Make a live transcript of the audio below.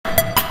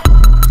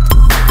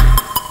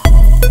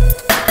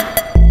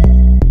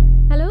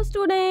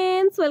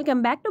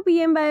Welcome back to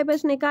PM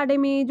बाय-प्रतीक्षा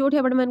academy जो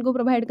आपण को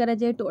प्रोवाइड करा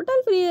जाए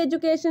total free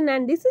education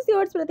and this is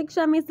yours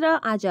प्रतीक्षा मिश्रा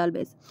आज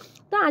ऑलवेज।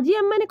 तो आज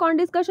हम मैंने कौन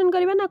डिस्कशन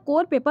करबा ना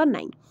कोर पेपर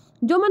 9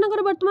 जो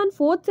मानकर वर्तमान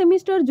 4th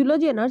सेमिस्टर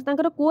जूलॉजी ऑनर्स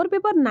तांकर कोर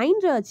पेपर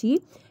 9 रे अछि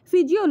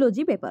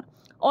फिजियोलॉजी पेपर।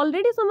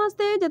 ऑलरेडी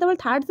समस्ते जेतबल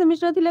 3rd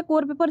सेमिस्टर थिले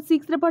कोर पेपर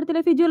 6 रे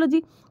पढ़थिले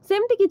फिजियोलॉजी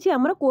सेमती किछि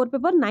हमर कोर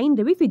पेपर 9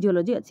 रे भी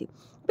फिजियोलॉजी अछि।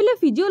 पहिले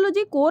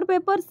फिजियोलॉजी कोर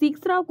पेपर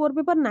 6 रा कोर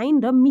पेपर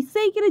 9 रा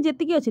मिसई के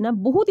जेति की अछि ना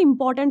बहुत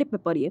इंपोर्टेंट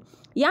पेपर ये।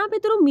 या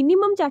भितर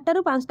मिनिमम 4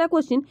 ରୁ 5टा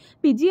question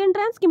PG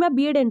entrance किबा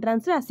BEd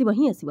entrance रे आसीबो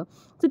ही आसीबो।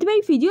 सेति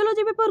भाई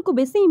फिजियोलॉजी पेपर को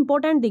बेसी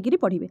इंपोर्टेंट देगिरी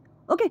पढ़िबे।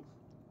 ओके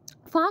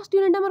फर्स्ट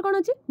यूनिट हमर कोन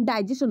अछि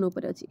डाइजेशन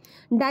ऊपर अछि।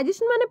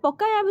 डाइजेशन माने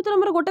पक्का या भितर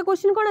हमर गोटे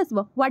question cone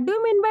आसीबो what do you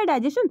mean by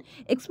digestion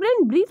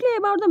explain briefly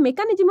about the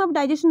mechanism of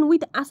digestion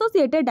with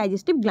associated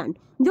digestive gland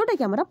जोटा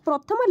कि हमरा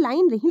प्रथम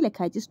लाइन रे ही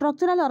लिखा अछि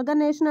structural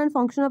organisation and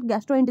function of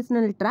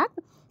gastrointestinal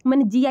tract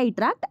माने GI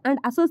tract and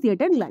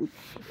associated gland.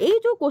 ए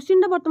जो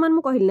question वर्तमान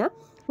मु कहिल ना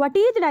what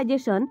is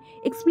digestion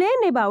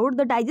explain about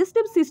the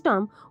digestive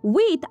system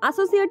with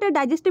associated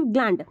digestive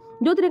gland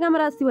जो थरे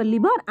हमरा आसीबो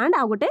लिवर एंड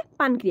आ गोटे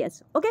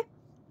पैनक्रियास। ओके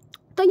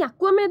तो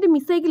याकू आम यदि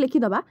मिसैक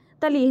लिखिदबा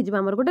ताले ये जिबा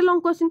हमर गोटे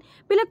लॉन्ग क्वेश्चन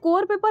पिले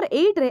कोर पेपर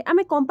 8 रे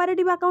आमे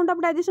comparative account of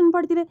digestion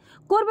पढ़थिले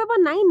core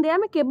paper 9 रे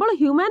आमे केवल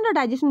ह्यूमन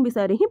डाइजेशन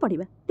विषय रे ही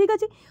पढ़िबा। ठीक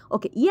अछि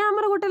ओके ये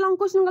हमर गोटे लॉन्ग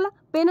क्वेश्चन गला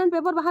पेन एंड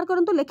पेपर बाहर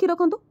करंतु लेखि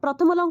रखंतु।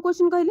 प्रथम लॉन्ग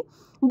क्वेश्चन कहली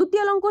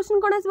द्वितीय long question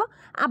cone आसीबा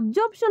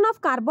absorption of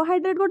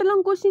carbohydrate गोटे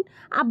long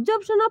question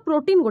absorption of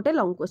protein गोटे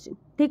लॉन्ग क्वेश्चन।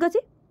 ठीक अछि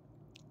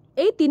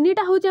ए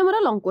तीनटा होचे हमर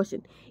लॉन्ग क्वेश्चन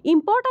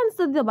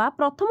इंपोर्टेंस देबा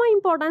प्रथम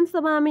इंपोर्टेंस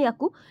देबा आमे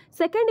याकू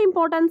सेकंड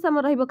इंपोर्टेंस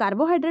हमर रहइबो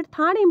कार्बोहाइड्रेट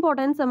थर्ड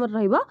इंपोर्टेंस हमर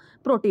रहइबो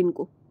प्रोटीन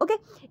को। ओके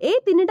ए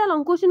तीनटा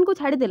लॉन्ग क्वेश्चन को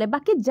छाड़ी देले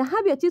बाकी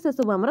जहां भी अछि से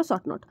सब हमर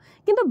शॉर्ट नोट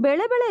किंतु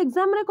बेले बेले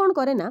एग्जाम रे कोन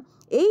करे ना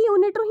ए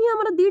यूनिट रो ही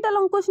हमर दीटा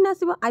long question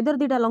आसीबो either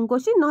दीटा long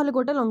question नहले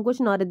गोटे लॉन्ग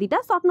क्वेश्चन और दीटा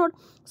शॉर्ट नोट।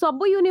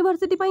 सब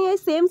यूनिवर्सिटी पई ए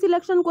सेम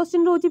सिलेक्शन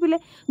क्वेश्चन रहउची पिले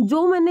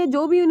जो माने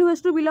जो भी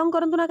यूनिवर्सिटी बिलोंग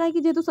करंतु ना काहे कि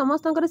जेतु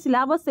समस्तंकर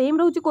सिलेबस सेम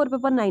रहउची कोर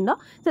पेपर 9 रो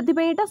सेति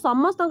पई एटा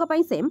समस्तंक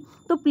पई सेम।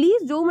 तो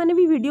प्लीज जो माने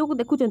भी वीडियो को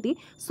देखुचंती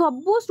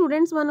सब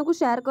स्टूडेंट्स माने को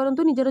शेयर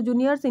करंतु निजर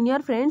जूनियर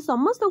सीनियर फ्रेंड्स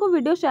समस्त को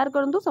वीडियो शेयर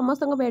करंतु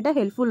समस्तंक पे एटा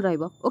हेल्पफुल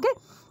रहइबो। ओके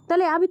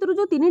ताले या भितर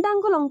जो तीनटा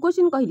अंक लॉन्ग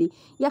क्वेश्चन कहली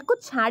याको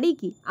छाड़ी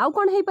की आउ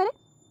कोन हेई पारे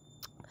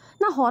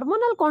ना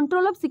hormonal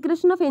control of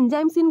secretion of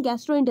enzymes in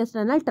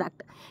gastrointestinal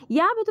tract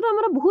या भितर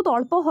हमर बहुत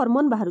अल्प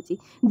हार्मोन बाहरुची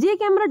जे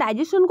कि हमर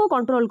डाइजेशन को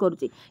कंट्रोल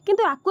करूची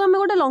किंतु आकु हम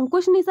गोटे लॉन्ग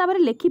क्वेश्चन हिसाब रे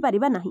लेखि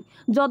परिबा नाही।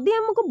 जदी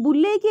हमको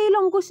बुले के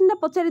लॉन्ग क्वेश्चन ता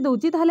पचारि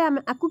दउची ताले हम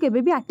आकु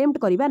केबे भी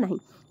अटेम्प्ट करिबा नाही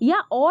या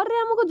और रे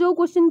हमको जो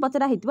क्वेश्चन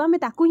पचरा हितबा हम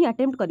ताकु ही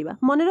अटेम्प्ट करिबा।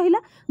 मन रहिला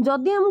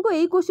जदी हमको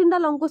एई क्वेश्चन ता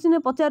लॉन्ग क्वेश्चन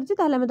पचारची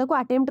ताले हम ताकु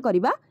अटेम्प्ट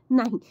करिबा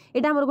नाही।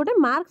 एटा हमर गोटे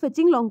मार्क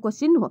फेचिंग लॉन्ग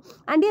क्वेश्चन हो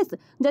एंड यस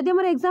जदी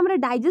हमर एग्जाम रे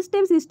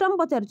डाइजेस्टिव सिस्टम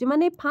पचारची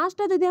माने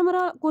फर्स्ट जदी हमर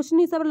क्वेश्चन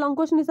हिसाब लॉन्ग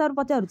क्वेश्चन हिसाब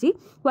पचारची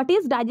what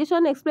is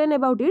digestion explain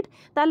about it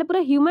ताले पूरा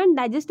ह्यूमन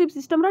डाइजेस्टिव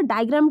सिस्टम रो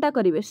डायग्राम टा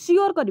करिवे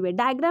श्योर करिवे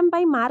डायग्राम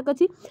पाई मार्क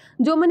अछि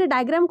जो माने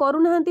डायग्राम करू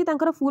नाहंती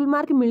तांकर फुल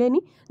मार्क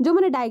मिलेनी जो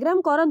माने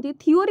डायग्राम करंती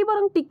थ्योरी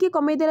बरंग टिके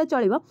कमै देले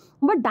चलिबो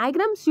बट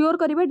डायग्राम श्योर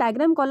करिवे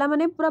डायग्राम कला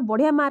माने पूरा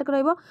बढ़िया मार्क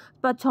रहइबो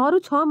 6 ରୁ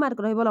 6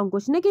 मार्क रहइबो लॉन्ग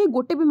क्वेश्चन के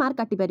गोटे भी मार्क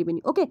काटी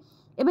परिबेनी। ओके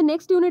एबे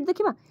नेक्स्ट यूनिट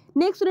देखिबा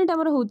नेक्स्ट यूनिट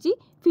हमर होची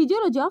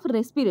फिजियोलॉजी ऑफ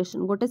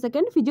रेस्पिरेशन गोटे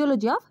second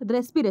physiology of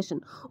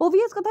respiration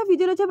obvious कथा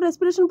फिजियोलॉजी ऑफ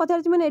रेस्पिरेशन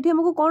पचारची माने एठी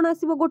हमको कोन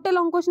आसीबो गोटे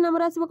लॉन्ग क्वेश्चन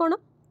हमर आसीबो कोन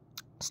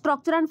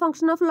structure and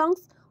function of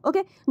lungs.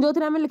 Okay जो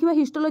थरे हमें लिखिबा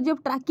histology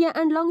of trachea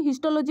and lung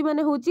histology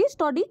माने होची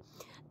स्टडी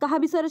कहा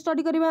विषय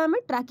स्टडी करबा हमें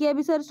ट्रैकिया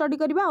विषय स्टडी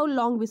करबा और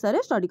लंग विषय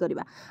स्टडी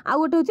करबा आ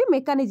गोटे होची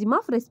मेकानिज्म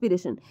ऑफ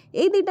रेस्पिरेशन।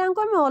 ए दुटा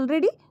को हम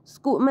ऑलरेडी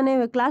माने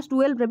क्लास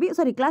 12 रे भी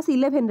सॉरी क्लास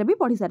 11 रे भी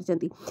पढ़ी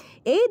सारचंती।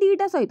 ए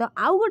दुटा सहित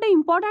आउ गोटे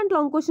इंपोर्टेंट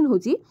लंग क्वेश्चन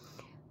होची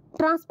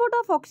transport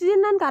of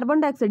oxygen and carbon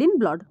dioxide in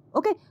blood.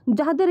 Okay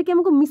जहा देरे कि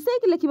हमको मिसै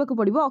के लिखिबा को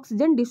पड़िबो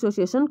ऑक्सीजन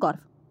डिसोसिएशन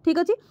कर्व। ठीक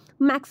अछि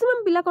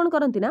मैक्सिमम पिला कोन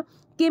करंती ना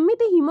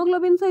केमिति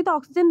हीमोग्लोबिन सहित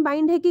ऑक्सीजन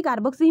बाइंड है कि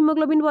कार्बोक्सी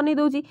हीमोग्लोबिन बनै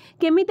दउची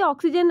केमिति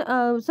ऑक्सीजन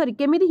सॉरी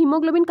केमिति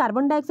हीमोग्लोबिन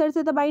कार्बन डाइऑक्साइड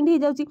सहित बाइंड हो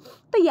जाउची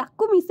तो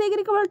याकू मिसै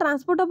के केवल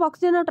ट्रांसपोर्ट ऑफ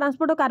ऑक्सीजन और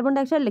ट्रांसपोर्ट ऑफ कार्बन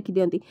डाइऑक्साइड लिखि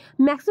दियंती।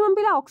 मैक्सिमम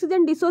पिला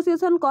ऑक्सीजन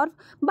डिसोसिएशन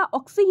कर्व बा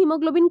ऑक्सी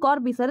हीमोग्लोबिन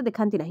कर्व विषय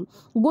देखांती नाही।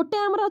 गोटे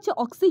हमर अछि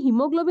ऑक्सी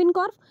हीमोग्लोबिन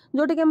कर्व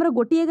जोटे कि हमर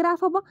गोटिए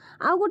ग्राफ हबो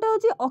आ गोटे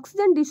अछि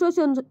ऑक्सीजन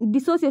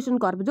डिसोसिएशन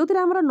कर्व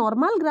जोथिरा हमर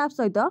नॉर्मल ग्राफ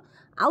सहित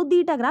आउ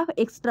दीटा ग्राफ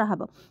एक्स्ट्रा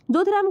हबो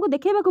जोथिरा हमको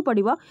देखेबा को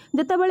पड़िबो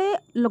जतबेले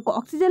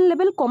ऑक्सीजन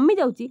लेवल कमी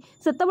जाउची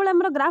सेतबेले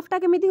हमर ग्राफटा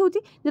केमिति होउची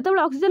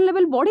जतबेले ऑक्सीजन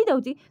लेवल बढ़ी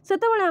जाउची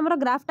सेतबेले हमर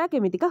ग्राफटा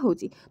केमितिका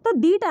होउची। तो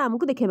दीटा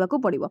हमको देखेबा को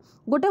पड़िबो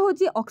गोटे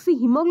होउची ऑक्सी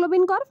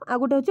हीमोग्लोबिन कर्व आ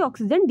गोटे होउची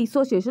ऑक्सीजन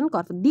डिसोसिएशन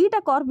कर्व दीटा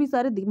कर्व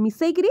विषय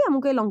मिसै करी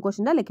हमको ए लॉन्ग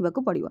क्वेश्चन लेखिबा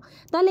को पड़िबो।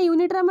 ताले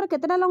यूनिट रे हमर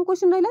केतेटा लॉन्ग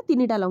क्वेश्चन रहला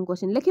तीनटा लॉन्ग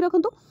क्वेश्चन लेखि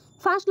रखंतु।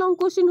 फर्स्ट लॉन्ग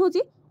क्वेश्चन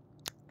होउची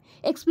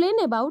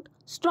explain about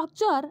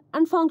structure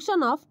and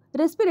function of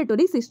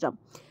respiratory system.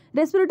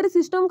 Respiratory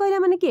system कहला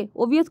माने के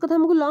ओबवियस कथा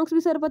हमको लंग्स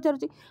विषय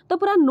पचारुची तो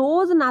पूरा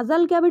नोज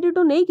नाजल कैविटी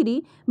टू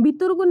नेकरी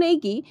भितर को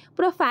नेकी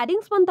पूरा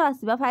फैरिंग्स पंत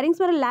आसीबा फैरिंग्स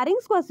पर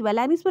लैरिंग्स को आसीबा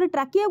लैरिंग्स पर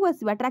ट्रैकिया को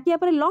आसीबा ट्रैकिया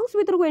पर लंग्स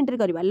भितर को एंट्री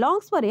करबा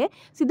लंग्स पर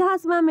सीधा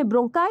आसीबा हमें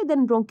bronchi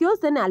then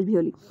bronchioles then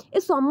alveoli ए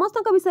समस्त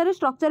का विषय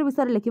स्ट्रक्चर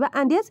विषय लिखिबा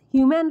and yes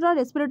human row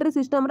respiratory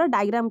system row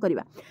diagram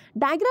करबा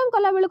डायग्राम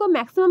कला बेले को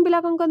मैक्सिमम पिला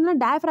कोन करना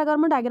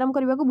डायफ्रागम डायग्राम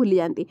करबा को भूली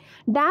जानती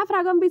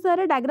डायफ्रागम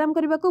विषय डायग्राम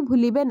करबा को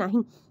भूलिबे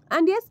नाही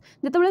and yes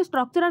जेतेबेले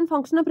structure and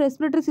function of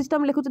respiratory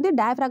system लिखुचंती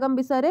diaphragm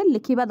विषय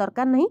लिखिबा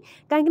दरकार नहीं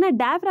कहीं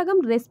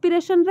डायफ्रागम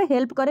रेस्पिरेशन रे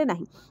हेल्प करे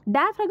नहीं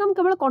डायफ्रागम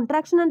केवल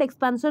कंट्राक्शन एंड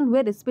एक्सपांशन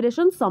हुए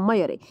रेस्पिरेशन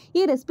समय रे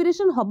ये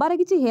रेस्पिरेशन हबारे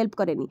किछि हेल्प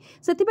करेनी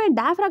सेतिपे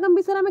डायफ्रागम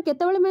विषय हम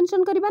केतेबेले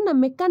मेंशन करबा ना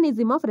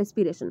मेकानिज्म ऑफ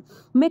रेस्पिरेशन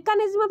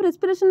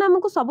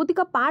हमको सबुतिक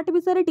पार्ट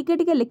विषय टिके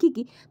टिके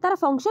लिखिकी तार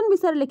फंक्शन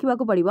विषय लिखा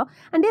पड़ो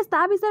एंड ये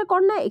ता विषय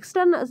कौन ना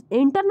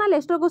एक्सटर्नल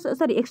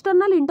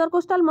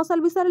इंटरकोस्टल मसल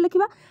विषय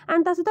लिखा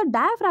एंड ता सहित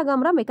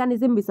डायफ्रागम रा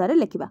मेकानिज्म विषय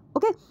लिखा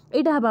ओके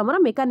यहाँ हम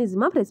आम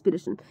मेकानिज्म ऑफ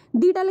रेस्पिरेशन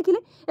दीटा लिखिले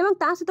एवं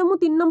ता सहित मु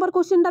 3 नंबर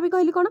क्वेश्चन भी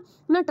कहली कौन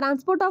ना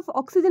transport of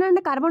oxygen and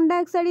carbon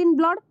dioxide in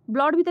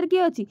blood भीतर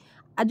किए अच्छी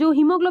जो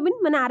हिमोग्लोबिन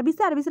माने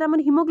आरबीसी आम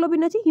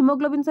हिमोग्लोबिन अच्छी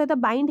हिमोग्लोबिन सहित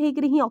बाइंड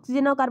होकर ही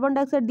ऑक्सीजन और कार्बन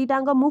डाइऑक्साइड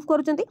दीटा मूव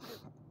कर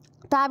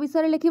ता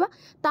विषय लिखा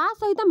ता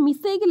सहित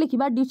मिसेक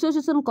लिखा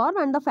dissociation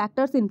curve and the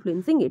factors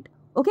influencing it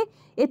okay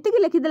एतिक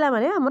लिखिदेला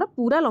माने हमर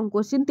पूरा लॉन्ग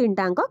क्वेश्चन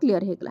 3टा अंक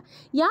क्लियर हेगला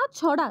या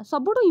छड़ा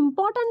सबुठो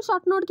इंपोर्टेंट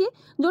शॉर्ट नोट के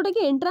जोटा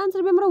कि एंट्रांस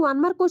रे हमर 1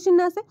 मार्क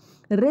क्वेश्चन आसे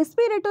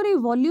रेस्पिरेटरी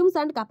वॉल्यूम्स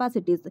एंड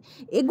कैपेसिटीज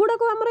एगुडा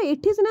को हमर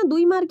एठी सिना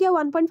 2 मार्क या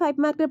 1.5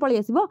 मार्क रे पळि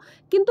आसीबो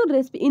किंतु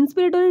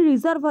इंस्पिरेटरी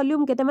रिजर्व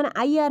वॉल्यूम केते माने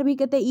आईआरवी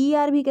केते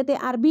ईआरवी केते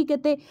आरवी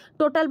केते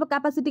टोटल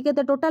कैपेसिटी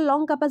केते टोटल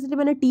लंग कैपेसिटी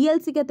माने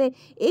टीएलसी केते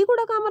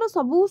एगुडा को हमर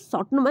सब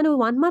शॉर्ट माने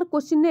 1 मार्क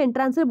क्वेश्चन ने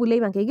एंट्रांस रे बुलेई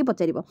बांके की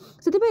पचारिबो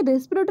सेति पे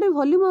रेस्पिरेटरी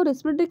वॉल्यूम और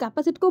रेस्पिरेटरी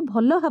कैपेसिटी को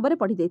भलो भाबरे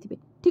पढ़ी देथिबे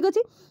ठीक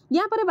अछि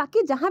या पर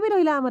बाकी जहां भी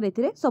रहिला हमर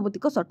एथिरे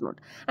सबुतिक शॉर्ट नोट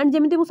एंड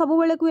जेमिति मु सब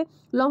बेले कुए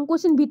लॉन्ग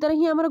क्वेश्चन भीतर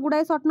ही हमर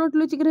गुडाय शॉर्ट नोट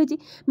लुचिक रहिछि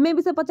मे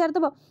भी से पचार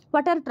दबो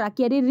व्हाट आर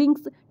ट्रैकियरी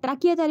रिंग्स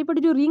ट्रैकिया चारिपट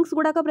जो रिंग्स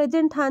गुडा का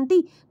प्रेजेंट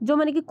थांती जो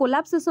माने कि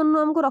कोलैप्सेशन नु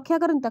हमको रक्षा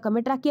करन तक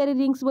हमें ट्रैकियरी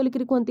रिंग्स बोली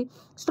करी कहंती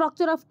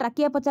स्ट्रक्चर ऑफ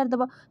ट्रैकिया पचार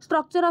दबो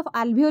स्ट्रक्चर ऑफ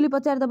अल्वियोली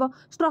पचार दबो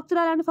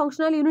structural and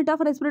functional unit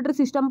of respiratory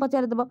system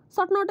पचार दबो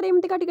शॉर्ट नोट रे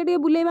एमिति काटी काटी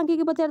बुले बांकी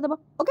के पचार दबो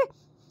ओके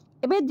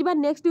एबे जिबा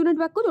नेक्स्ट यूनिट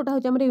बाक को जोटा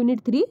होचे हमर unit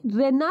 3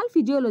 renal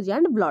physiology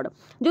and blood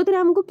जोथरे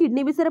हमको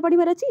किडनी विषय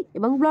पढ़िबार अछि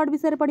एवं ब्लड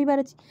विषय पढ़िबार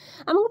अछि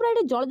हमको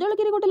प्राय जळ जळ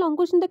करी गोटे लॉन्ग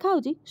क्वेश्चन देखा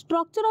होची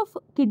structure of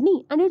kidney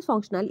and it's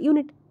functional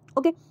unit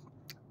okay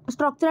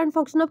structure and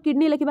function of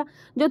kidney लिखा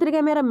जो थे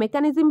कि मेरा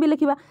मेकानिज्म भी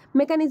लिखा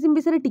मेकानिज्म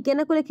विषय टिके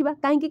ना को लिखा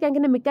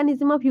कहीं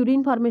मेकानिज्म ऑफ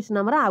यूरिन फॉर्मेशन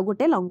आमर आउ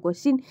गोटे long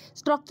question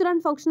structure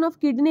and function of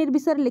kidney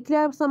विषय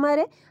लिखला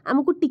समय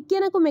आमको टिके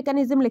ना को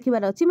मेकानिज्म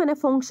लिखार अच्छी माने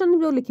फंक्शन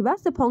जो लिखा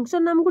से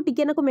फंक्शन आमको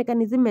टिके ना को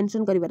मेकानिज्म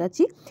मेंशन करार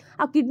अच्छी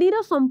आ किडनी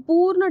रो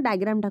संपूर्ण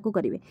डायग्राम टाको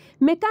करेंगे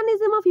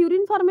mechanism of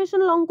urine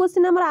formation long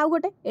question आमर आउ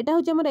गोटे एटा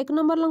होचे हमर 1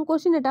 नंबर लॉन्ग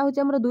क्वेश्चन एटा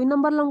होचे हमर 2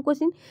 number long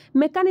question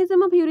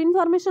mechanism of urine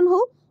formation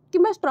हो कि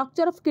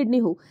स्ट्रक्चर ऑफ किडनी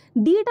हो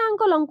दीटा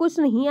अंक लॉन्ग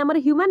क्वेश्चन ही हमर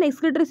ह्यूमन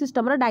एक्सक्रीटरी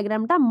सिस्टम रो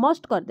डायग्राम टा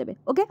मस्ट कर देबे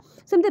ओके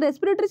सेमते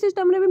रेस्पिरेटरी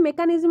सिस्टम रे भी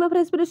मेकानिज्म ऑफ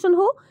रेस्पिरेशन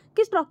हो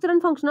कि structure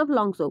and function of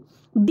lungs हो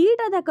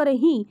दीटा जाकरे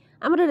ही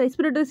हमर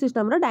रेस्पिरेटरी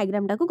सिस्टम रो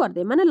डायग्राम टा को कर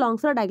दे माने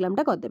लंग्स रो डायग्राम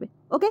टा कर देबे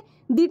ओके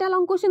दीटा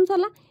लॉन्ग क्वेश्चन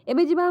सरला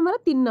एबे जिबा हमर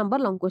 3 नंबर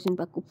लॉन्ग क्वेश्चन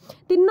पाकू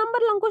 3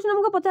 नंबर लॉन्ग क्वेश्चन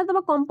हमको पचार दबा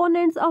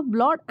components of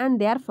blood and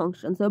their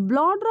functions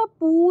blood रो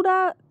पूरा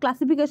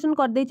क्लासिफिकेशन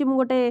कर देछि मु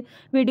गोटे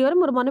वीडियो रे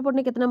मोर मने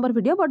पड़ने केते नंबर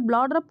वीडियो बट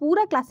ब्लड रो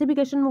पूरा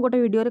क्लासिफिकेशन मु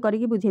गोटे वीडियो रे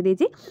करी बुझे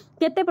देछि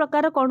केते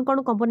प्रकार कोन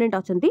कोन कंपोनेंट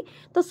अछंती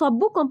तो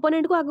सब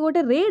कंपोनेंट को आगे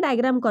गोटे रे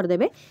डायग्राम कर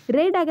देबे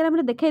रे डायग्राम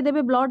रे देखाई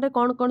देबे ब्लड रे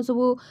कोन कोन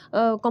सब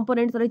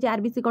कंपोनेंट्स रही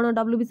आरबीसी कोन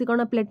डब्ल्यूबीसी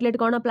कोन प्लेटलेट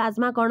कोन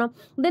प्लाज्मा कोन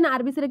देन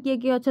आरबीसी रे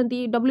किए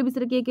अछंती डब्ल्यूबीसी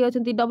रे किए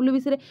अछंती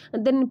डब्ल्यूबीसी रे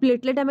देन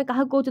प्लेटलेट हमें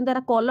काहा कहउछन तारा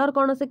कलर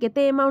कोन से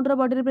केते अमाउंट रो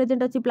बॉडी रे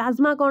प्रेजेंट अछि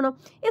प्लाज्मा कोन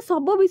ए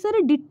सब विषय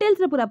रे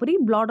डिटेल्स रे पूरा पूरी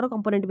ब्लड रो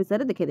कंपोनेंट विषय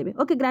रे देखाई देबे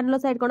okay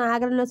granulocyte cone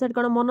अग्रैनुलोसाइट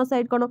cone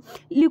monocyte cone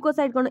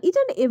leucocyte cone each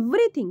and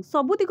everything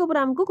सबुति को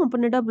पूरा हमको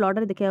कंपोनेंट ऑफ ब्लड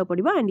रे देखाया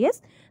पड़िबो एंड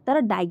यस तार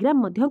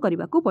डायग्राम मध्य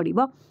करबा को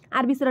पड़िबो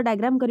आरबीसी रो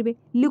डायग्राम करिवे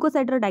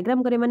ल्यूकोसाइट रो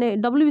डायग्राम करे माने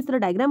डब्ल्यूबीसी रो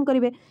डायग्राम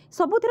करिवे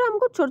सबुथिरे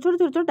हमको छोट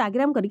छोट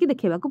डायग्राम करके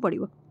देखेबा को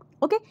पड़िबो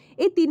ओके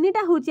ए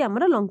तीनटा होची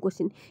हमर लॉन्ग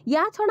क्वेश्चन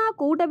या छडा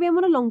कोटा भी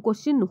हमर लॉन्ग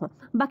क्वेश्चन नुह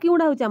बाकी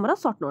उडा होची हमर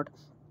शॉर्ट नोट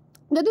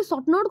जदि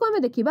शॉर्ट नोट को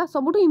हमें देखा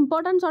सबुठ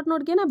इंपोर्टेंट शॉर्ट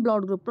नोट किए ना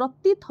ब्लड ग्रुप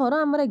प्रति थर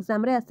आम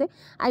एग्जाम रे आसे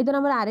आइदर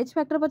आम आरएच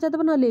फैक्टर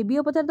पचारदेव ना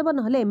एबीओ पचारदेव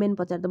ना एमएन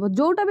पचारदेव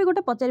जोटा भी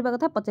गोटे पचार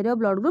कथा पचार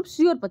ब्लड ग्रुप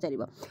सियोर पचार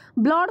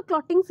ब्लड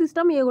क्लॉटिंग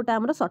सिस्टम ये गोटे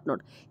आम शॉर्ट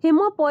नोट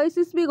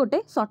हेमोपोएसिस भी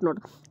गोटे short note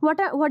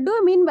what do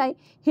you mean by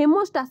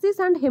हेमोस्टासिस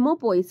and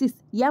हेमोपोएसिस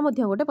या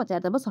मध्य गोटे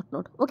पचारदेव short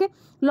note okay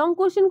long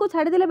question को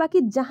छाड़देले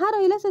बाकी जहाँ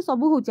रहा से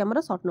सब होची आम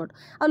शॉर्ट नोट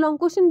आ लॉन्ग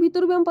क्वेश्चन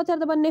भितर भी हम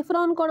पचारदेव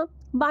नेफ्रॉन कौन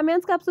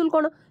बामियांस कैप्सूल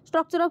कौन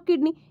स्ट्रक्चर ऑफ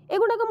किडनी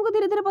एगुड़ा हमको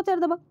धीरे धीरे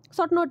पचारदेव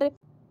शॉर्ट नोट रे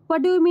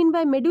what do you mean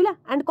by medulla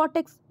and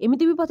cortex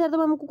एमिति भी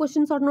पचारदेव हमको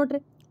क्वेश्चन शॉर्ट नोट रे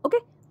ओके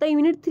तो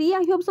यूनिट 3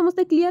 आई होप समस्त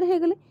क्लियर हे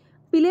गले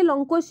पिले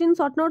लॉन्ग क्वेश्चन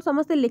शॉर्ट नोट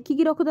समस्त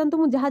लिखिकी रखु था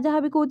मुझे जहाँ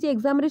जहाँ भी कहूँ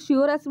एग्जाम रे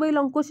श्योर आसो ये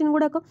long question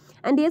गुड़ाक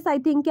and yes I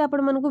think कि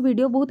आपण मानक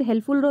वीडियो बहुत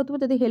हेल्पफुल रहथो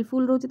जदि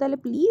हेल्पफुल रोचे ताले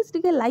प्लीज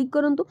टिके लाइक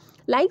करंतु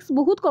लाइक्स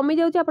बहुत कमी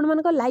जाउची आपण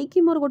मानक लाइक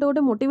ही मोर गोटे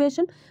गोटे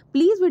मोटिवेशन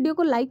प्लीज वीडियो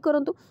को लाइक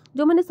करंतु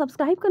जो मैंने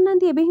सब्सक्राइब करना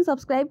एबे ही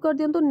सब्सक्राइब कर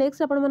दियंतु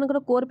नेक्स्ट आपण मानकर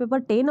कोर पेपर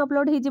 10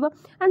 अपलोड हो जिवो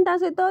एंड ता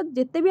सहित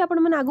जेते भी आपण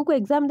माने आगु को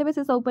एग्जाम देबे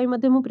से सब पई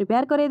मध्ये मु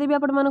प्रिपेयर करे देबी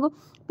आपण मानको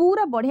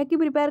पूरा बढ़िया की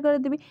प्रिपेयर करे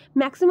देबी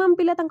मैक्सिमम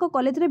पिला तांको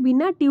कॉलेज रे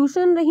बिना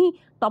ट्यूशन रे ही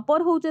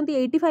टॉपर होउचंती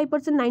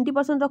 85%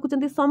 90%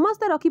 रखुचंती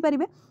समस्त रखी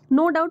परिबे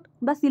नो डाउट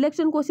बा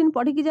सिलेक्शन क्वेश्चन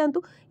पढ़ी की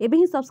जानतु एबे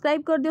ही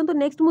सब्सक्राइब कर दियंतु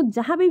नेक्स्ट मु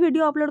जहां भी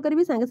वीडियो अपलोड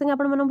करबी संगे संगे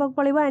आपण मानन पाक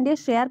पळिबा एंड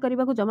शेयर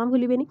करबा को जमा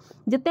भूलिबेनी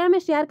जेते हमें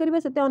शेयर करबा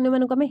सेते अन्य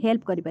मानको हमें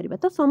हेल्प करि परिबा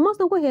तो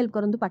समस्त को हेल्प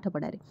करंतु पाठ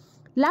पढारे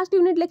लास्ट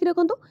यूनिट लिखि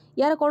रखंतु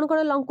यार कोन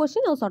कोन लॉन्ग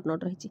क्वेश्चन और शॉर्ट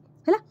नोट रहिछि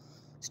हैला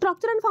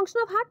structure and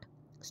function of heart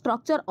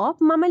structure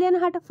of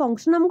मामालियन heart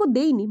function हमको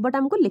देइनी बट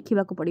हमको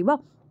लिखिबा को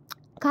पड़िबो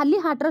खाली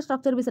हार्ट रो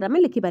स्ट्रक्चर विषय में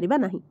लिखि परिबा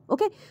नहीं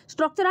okay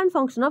structure and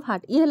function of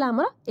heart ये हला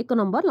हमर एक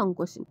number long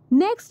question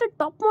next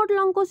top most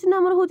long question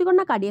हमर होची कोन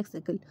ना कार्डियक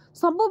साइकिल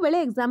सब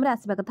बेले एग्जाम रे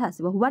आसीबा कथा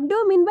आसीबो what do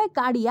you mean by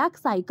cardiac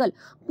cycle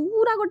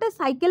पूरा गोटे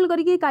साइकिल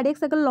करके कार्डियक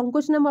साइकिल लॉन्ग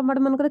क्वेश्चन हम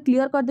मनकर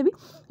क्लियर कर देबी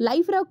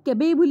लाइफ रे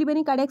केबे ही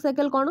भूलिबेनी कार्डियक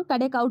साइकिल कोन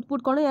कार्डियक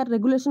आउटपुट कोन यार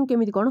रेगुलेशन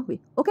केमिति कोन हुए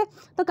ओके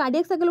तो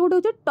कार्डियक साइकिल गोटे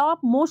होची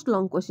टॉप मोस्ट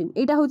लॉन्ग क्वेश्चन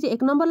एटा होची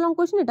एक नंबर लॉन्ग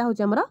क्वेश्चन एटा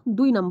होची हमर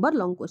 2 number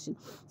long question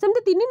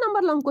सेमते 3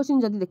 number long question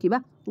जदी देखिबा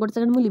गोटे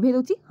सेकंड मु लिभे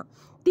दोची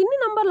 3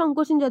 नंबर लॉन्ग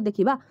क्वेश्चन जब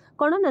देखा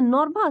कौन ना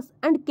nervous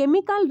and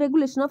chemical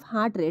regulation of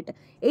heart rate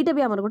यहाँ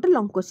भी आम गोटे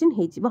लॉन्ग क्वेश्चन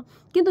हो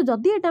किंतु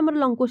जदि यहाँ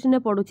लॉन्ग क्वेश्चन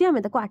पड़ुची आम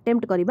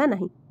अटेम्प्ट करवा ना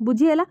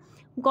बुझीगला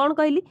कौन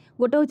कहली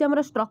गोटे हूँ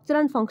आम structure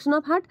and function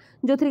of heart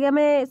जो थी आम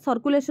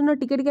सर्कुलेशन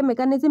टिके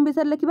मेकानिज्म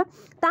विषय लिखा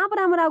तापर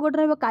आम आ गोटे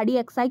रही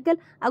कार्डियक साइकिल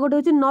आ गोटे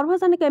हूँ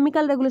nervous and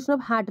chemical regulation of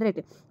heart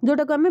rate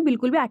जोटा को आम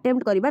बिल्कुल भी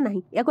अटेम्प्ट करवा ना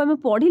या आम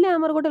पढ़ले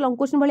आम गोटे लॉन्ग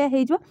क्वेश्चन भाया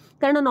हो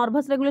कारण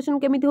नर्भस रेगुलेशन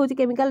केमी हो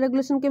केमिकल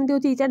रेगुलेशन केमी हो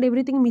इच एंड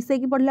एवरीथिंग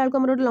मिसेक पढ़ला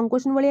बेलू गोटे लॉन्ग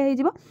क्वेश्चन भाया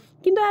हो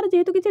किंतु यार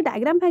जेहेतु किसी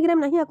डायग्राम फायग्राम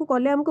ना या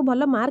कले आमको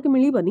भल मार्क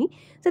मिलबनी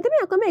से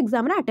आम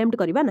एग्जाम अटेम्प्ट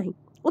करवा ना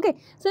ओके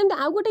सेमती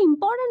आउ गोटे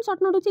इंपोर्टेंट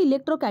शॉर्ट नोट होची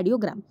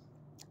इलेक्ट्रोकार्डियोग्राम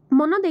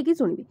मन देखी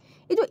शुणबी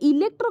ये जो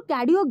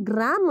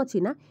इलेक्ट्रोकार्डियोग्राम अच्छी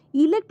ना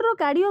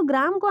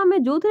इलेक्ट्रोकार्डियोग्राम को आम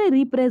जो थे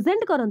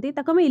रिप्रेजेंट करती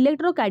आम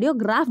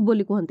इलेक्ट्रोकार्डियोग्राफ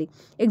बोली कहते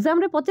एग्जाम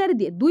रे पचारि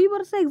दिए 2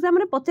 वर्ष एग्जाम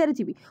रे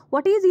पचारि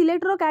व्हाट इज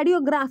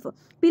इलेक्ट्रोकार्डियोग्राफ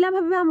पिला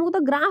भाबे हमको तो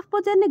ग्राफ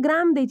पचारने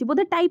ग्राम देछि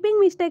बोधे टाइपिंग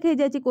मिस्टेक हो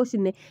जाए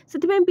क्वेश्चन ने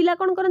से पिला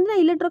कौन करते ना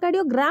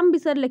इलेक्ट्रोकार्डियोग्राम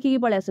विषय लिखिकी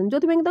पलि आसन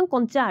जो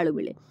कंचा आलू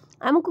मिले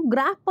आमको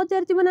ग्राफ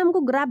पचारि मैंने आमको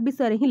ग्राफ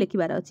विषय ही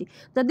लिखबार अच्छी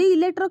जदि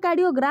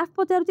इलेक्ट्रोकार्डियोग्राफ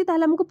पचारुची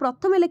ताहले हमको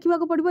प्रथम लिखा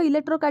पड़ो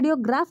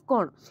इलेक्ट्रोकार्डियोग्राफ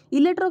कौन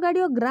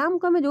इलेक्ट्रोकार्डियोग्राम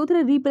को आम जो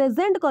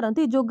रिप्रेजेंट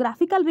करती जो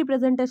ग्राफिकल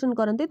रिप्रेजेंटेशन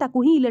करते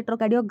ताकू ही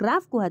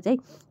इलेक्ट्रोकार्डियोग्राफ कहुए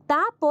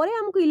तापर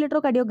आमको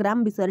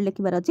इलेक्ट्रोकार्डियोग्राम विषय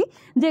लिखबार अच्छी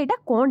जे एटा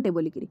कौन टे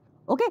बोलिकी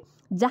ओके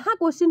जहाँ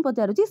क्वेश्चन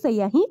पचारुची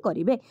सैया ही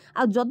करेंगे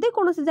आ जदि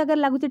कौन जगह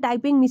लगुच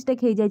टाइपिंग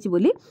मिस्टेक हो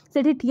जाए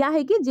से ठिया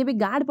होगी जे भी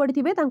गार्ड पड़े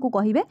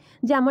कहे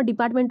जे आम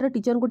डिपार्टमेंट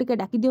टीचर को टिके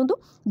डाकी दिंतु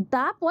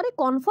तापर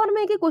कन्फर्म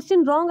है कि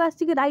क्वेश्चन रॉन्ग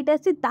आसी राइट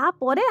आसी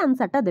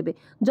आंसरटा देवे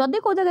जदि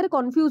को जगह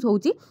कन्फ्यूज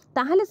होची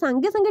ताहले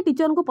संगे संगे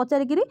टीचर को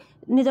पचारिक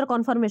निजर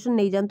कन्फर्मेशन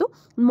नहीं जातु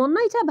मन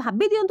इच्छा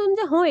भाभी दिंतु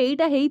जे हाँ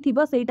यहीटा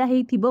होईटा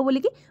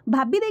बोलिकी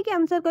भाभी देकी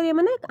आंसर करिए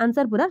माने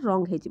आंसर पूरा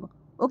रॉन्ग हो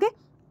ओके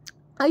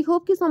आई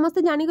होप कि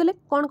समस्ते जानीगले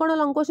कौन कौन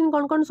लॉन्ग क्वेश्चन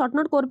कौन कौन short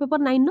note core paper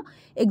 9 no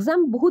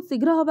exam बहुत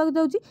शीघ्र होगा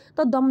जाऊँगी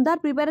तो दमदार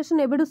प्रिपेरेसन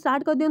एवं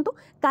स्टार्ट कर दिंतु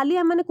काली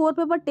आम core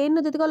paper 10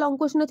 no जितक long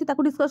question अच्छी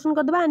डिस्कसन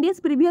करदे एंड यस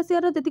प्रीवियस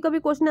ईयर जितक भी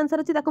क्वेश्चन आंसर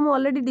अच्छी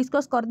ऑलरेडी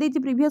डिस्कस कर देछि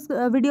प्रीवियस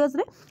वीडियोस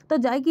रे तो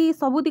जाकि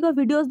सबुतिक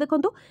वीडियोस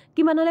देखंतु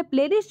कि माने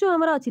प्लेलिस्ट जो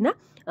हमर अच्छी ना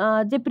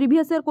जे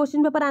previous year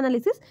question paper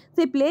analysis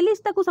से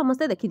प्लेलिस्ट ताकू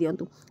समस्ते देखि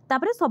दियंतु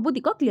तापरे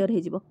सबुतिक क्लियर हो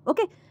जिवो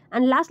ओके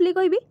एंड लास्टली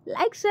कहबी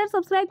लाइक शेयर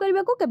सब्सक्राइब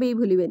करबा को केबे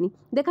भूलिबेनी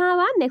देखा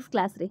हवा नेक्स्ट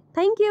क्लास रे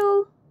थैंक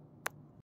यू।